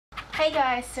Hey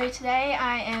guys, so today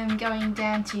I am going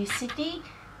down to Sydney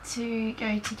to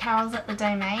go to Carol's at the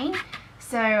Domain.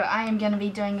 So I am going to be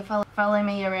doing a follow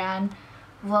me around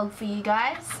vlog for you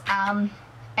guys.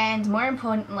 And more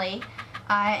importantly,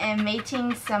 I am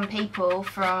meeting some people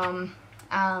from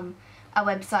a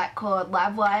website called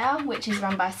Livewire, which is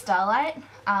run by Starlight.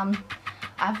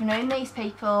 I've known these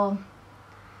people,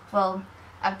 well,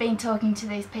 I've been talking to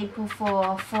these people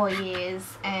for 4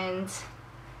 years, and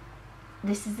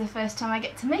this is the first time I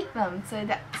get to meet them, so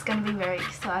that's going to be very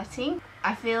exciting.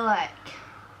 I feel like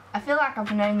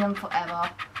I've known them forever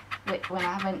when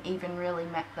I haven't even really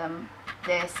met them.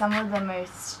 They're some of the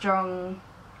most strong,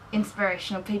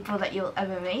 inspirational people that you'll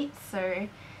ever meet, so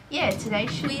yeah, today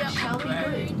shall be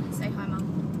good. Say hi,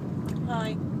 Mum.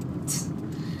 Hi.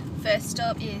 First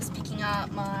stop is picking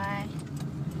up my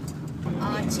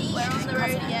auntie. We're on the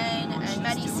road again, and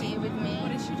Maddie's here with me.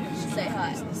 What did she do? Say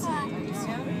hi.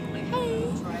 Hey.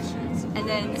 And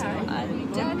then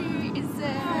Daddy is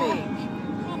there.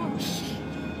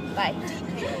 Bye.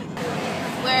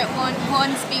 We're at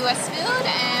Hornsby Westfield,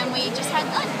 and we just had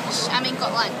lunch.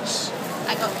 Got lunch.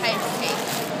 I got KFC.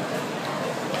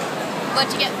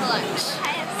 What'd you get for lunch?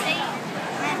 KFC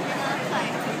and vanilla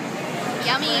Coke.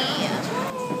 Yummy.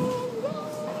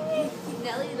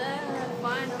 Nelly there,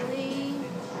 finally.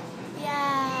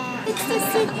 Yeah. It's the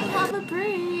Sydney Harbour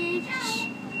Bridge.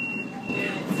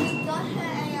 We got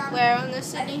her a We're on the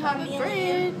Sydney Harbour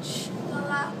Bridge.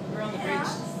 We're on the bridge.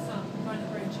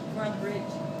 We're on the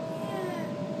bridge.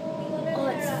 Yeah. Oh,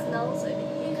 it smells over here.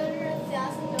 We got her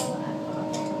 $1,000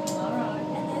 iPhone. Alright.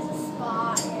 And there's a spa.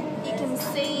 You can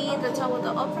see the top of the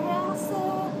Opera House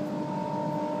there.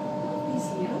 He's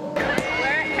here.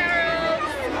 We're at Carol's.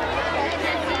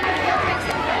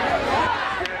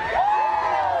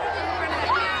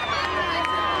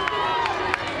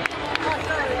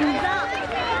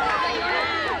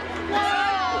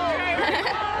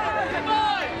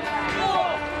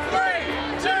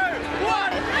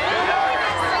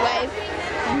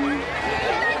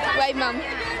 Wave, Mum.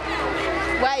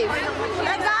 Wave.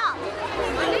 Let's up! You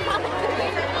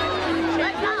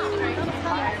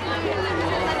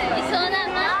saw that,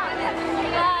 Mum?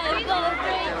 Yeah, we got a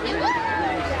break.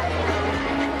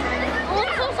 Oh,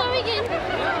 I'm so sorry again.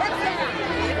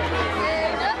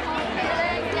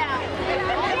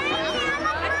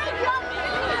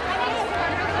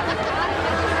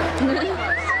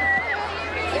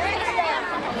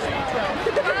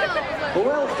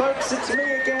 Well, folks, it's me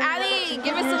again. Ali,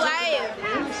 give us a wave.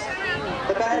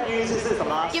 The bad news is this is the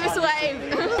last Give us a one. wave.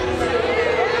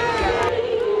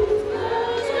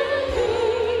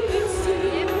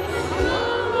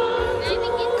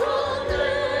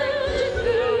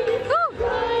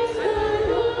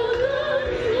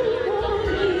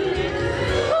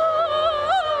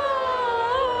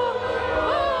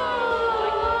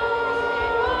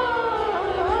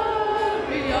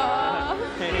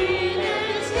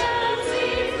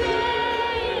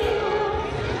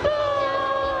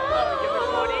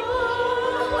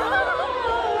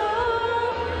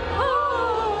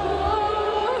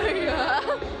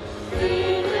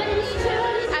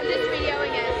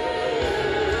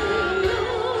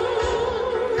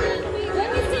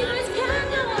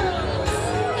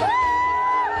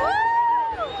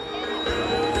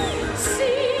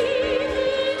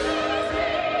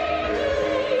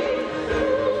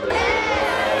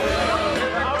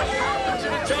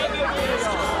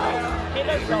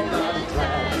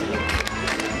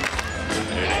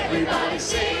 Everybody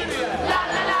sing la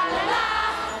la la la la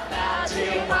about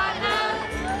Tijuana.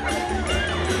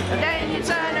 And then you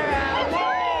turn around.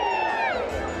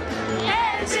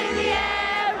 Hands in the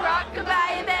air,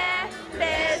 rock-a-bye bear.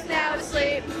 Bear's now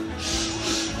asleep.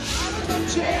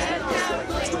 Bear's now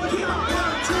asleep.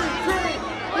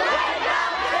 Wake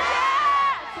up,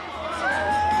 bear!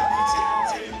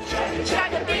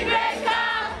 Chug a big red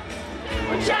car.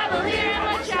 We'll travel here and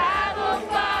we'll travel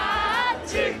far.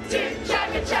 Toot toot,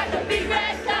 chug a big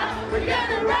red car. We're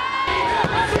gonna ride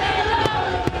all day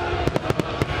long.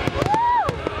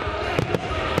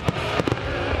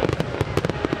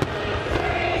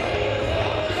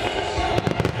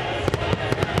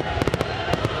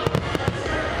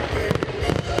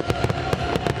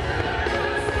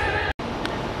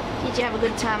 Did you have a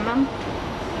good time, Mum?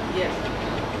 Yeah.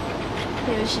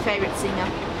 Who was your favourite singer?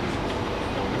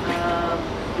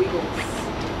 Wiggles.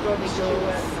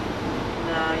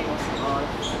 Nah, he wasn't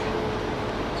live.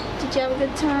 Did you have a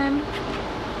good time?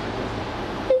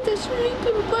 It's a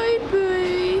sleeping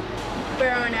baby.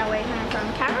 We're on our way home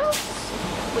from Carol's.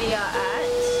 We are at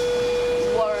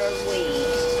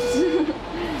Warrawee.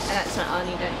 And that's not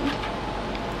Arnie, don't you?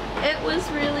 It was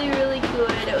really, really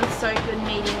good. It was so good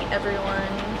meeting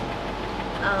everyone.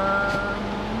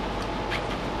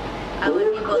 I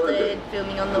wouldn't be bothered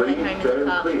filming on the way home in the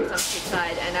car because I'm too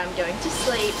tired and I'm going to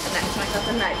sleep, and that's my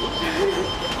cousin Maddie.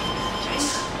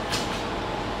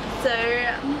 So,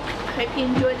 I hope you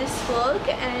enjoy this vlog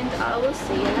and I will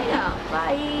see you later.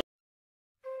 Bye!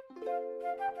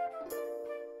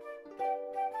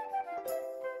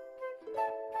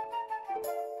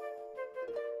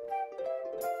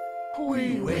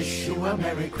 We wish you a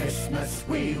Merry Christmas,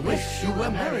 we wish you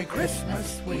a Merry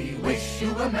Christmas, we wish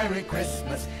you a Merry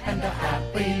Christmas and a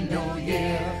Happy New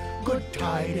Year. Good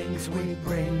tidings we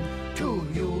bring to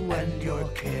you and your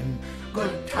kin,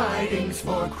 good tidings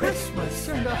for Christmas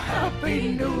and a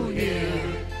Happy New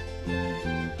Year.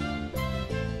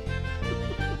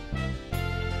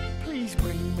 Please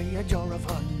bring me a jar of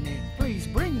honey, please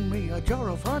bring me a jar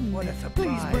of honey. What a surprise.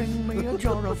 Please bring me a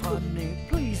jar of honey,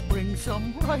 please bring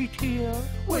some right here.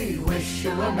 We wish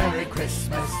you a Merry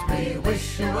Christmas, we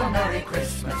wish you a Merry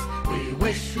Christmas, we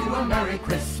wish you a Merry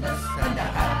Christmas and a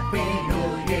Happy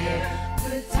New Year.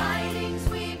 Good tidings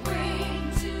we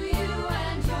bring to you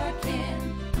and your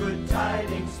kin. Good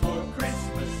tidings for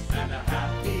Christmas and a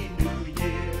Happy New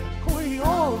Year. We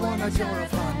all want a jar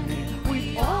of honey,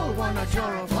 we all want a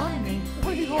jar of honey,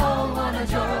 we all want a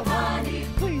jar of honey.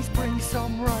 Please bring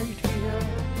some right here.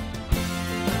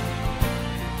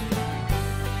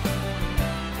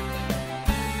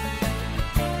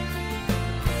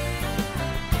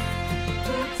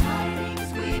 Good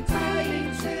tidings we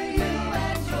bring to you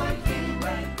and your kin.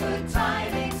 Good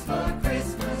tidings for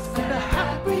Christmas and a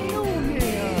Happy New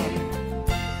Year.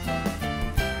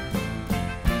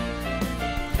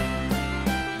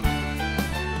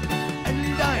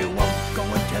 And I won't go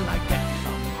until I get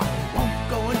some, I won't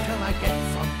go until I get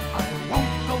some, I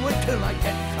won't go until I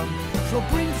get some. So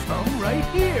bring some right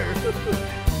here.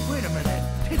 Wait a minute,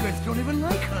 tigers don't even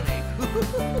like honey.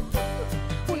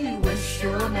 We wish you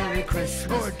a Merry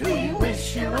Christmas, we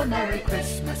wish you a Merry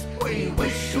Christmas, we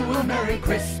wish you a Merry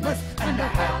Christmas and a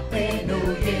Happy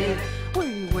New Year.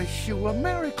 We wish you a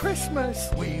Merry Christmas,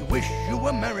 we wish you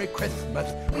a Merry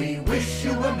Christmas, we wish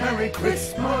you a Merry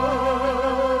Christmas